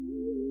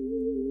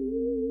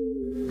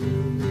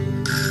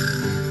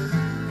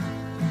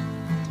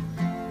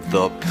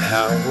The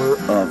power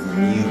of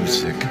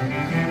music.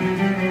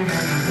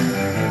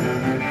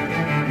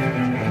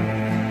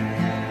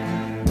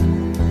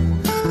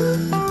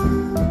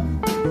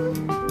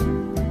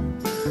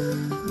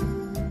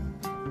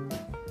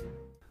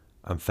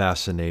 I'm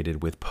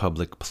fascinated with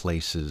public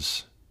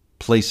places,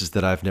 places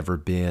that I've never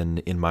been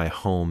in my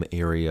home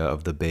area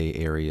of the Bay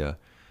Area.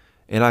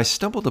 And I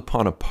stumbled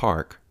upon a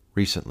park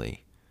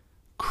recently,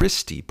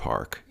 Christie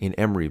Park in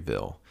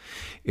Emeryville.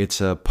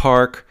 It's a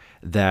park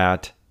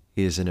that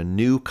is in a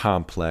new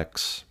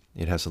complex.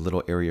 It has a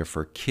little area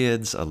for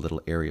kids, a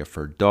little area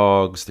for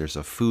dogs. There's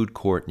a food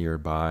court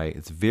nearby.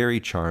 It's very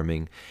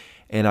charming.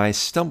 And I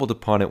stumbled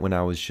upon it when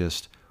I was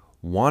just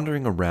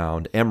wandering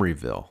around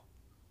Emeryville.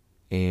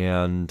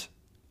 And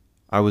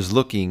I was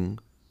looking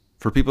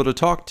for people to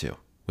talk to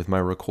with my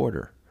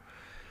recorder.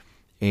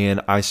 And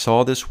I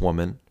saw this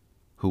woman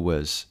who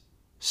was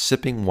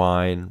sipping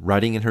wine,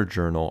 writing in her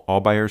journal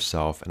all by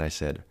herself. And I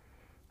said,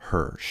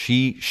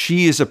 she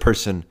is a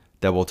person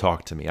that will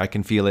talk to me. I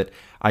can feel it.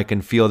 I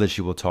can feel that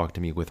she will talk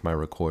to me with my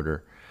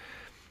recorder.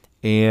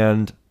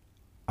 And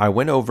I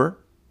went over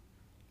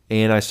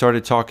and I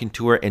started talking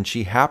to her, and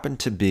she happened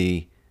to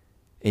be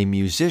a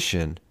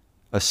musician,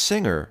 a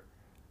singer,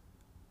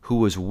 who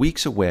was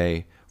weeks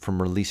away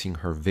from releasing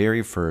her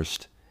very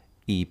first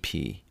EP.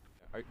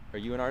 Are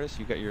you an artist?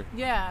 You got your...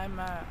 Yeah, I'm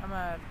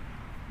a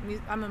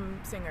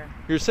singer.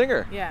 You're a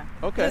singer? Yeah.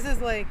 Okay. This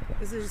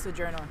is just a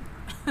journal.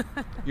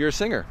 You're a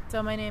singer.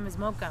 So my name is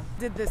Mocha.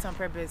 Did this on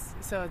purpose.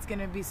 So it's going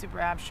to be super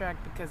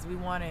abstract because we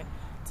wanted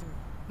to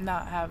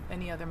not have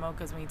any other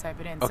mochas when you type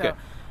it in. Okay. So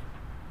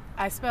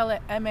I spell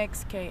it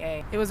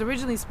M-X-K-A. It was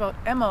originally spelled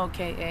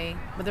M-O-K-A,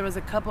 but there was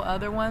a couple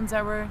other ones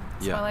that were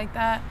spelled like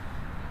that.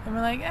 And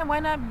we're like, why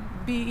not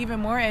be even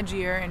more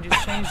edgier and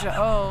just change the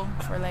O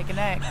for like an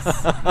X,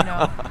 you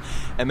know?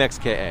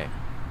 M-X-K-A. Okay.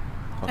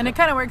 And it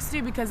kind of works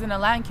too because in the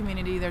Latin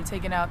community, they're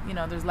taking out,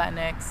 there's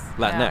Latinx.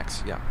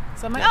 Latinx, yeah.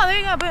 So I'm like, there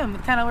you go, boom.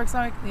 It kind of works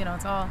out,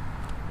 it's all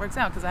works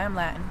out because I am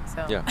Latin.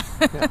 So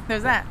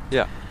there's that.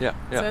 Yeah.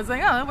 So it's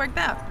like, it worked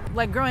out.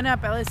 Like growing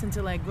up, I listened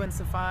to like Gwen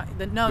Stefani,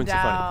 No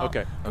Doubt.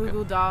 Okay. Goo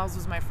Goo Dolls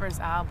was my first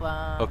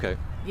album. Okay.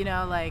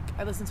 Like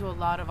I listened to a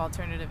lot of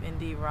alternative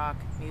indie rock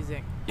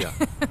music. Yeah.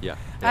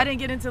 I didn't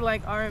get into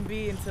like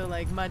R&B until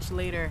like much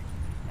later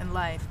in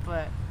life,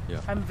 but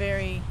I'm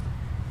very,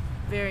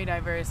 very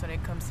diverse when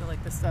it comes to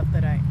like the stuff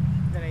that I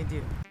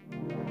do.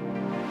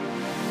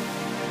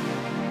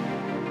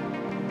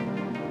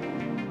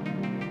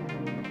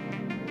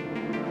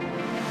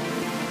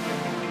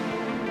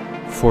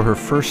 For her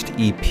first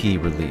EP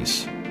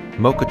release,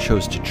 Mocha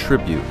chose to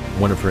tribute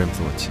one of her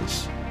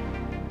influences,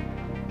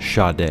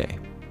 Sade.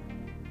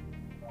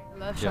 I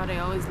love Sade.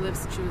 Always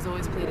lives. She was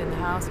always played in the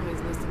house.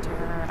 Always listened to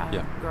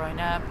her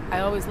growing up.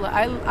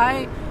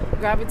 I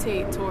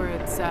gravitate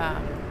towards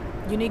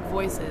unique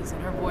voices,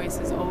 and her voice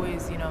is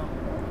always, she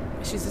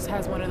just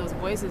has one of those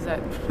voices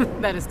that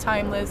that is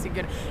timeless.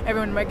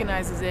 Everyone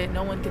recognizes it.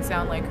 No one can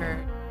sound like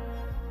her.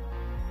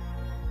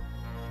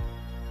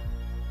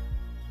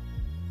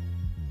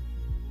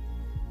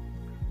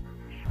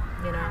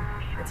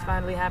 It's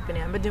finally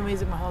happening. I've been doing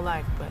music my whole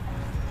life, but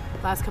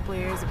the last couple of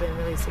years I've been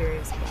really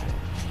serious about it.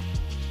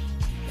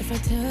 If I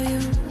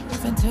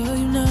tell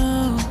you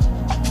now,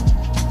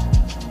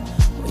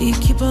 will you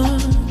keep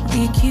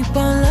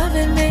on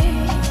loving me?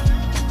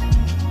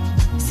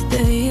 Si te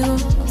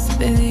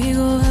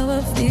digo how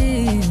I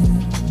feel,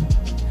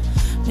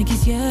 me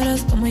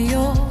quisieras como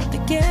yo te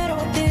quiero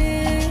a ti.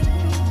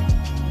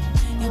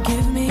 You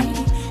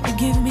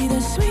give me the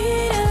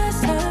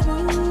sweetest taboo.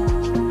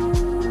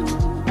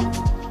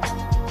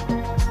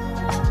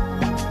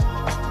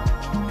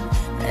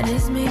 That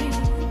is me,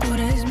 tú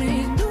eres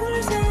mi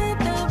dulce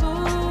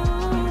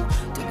taboo,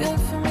 too good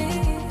for me.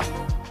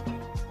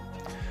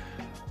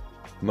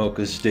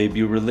 Mocha's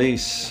debut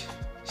release,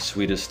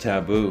 Sweetest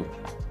Taboo,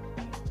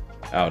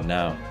 out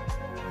now.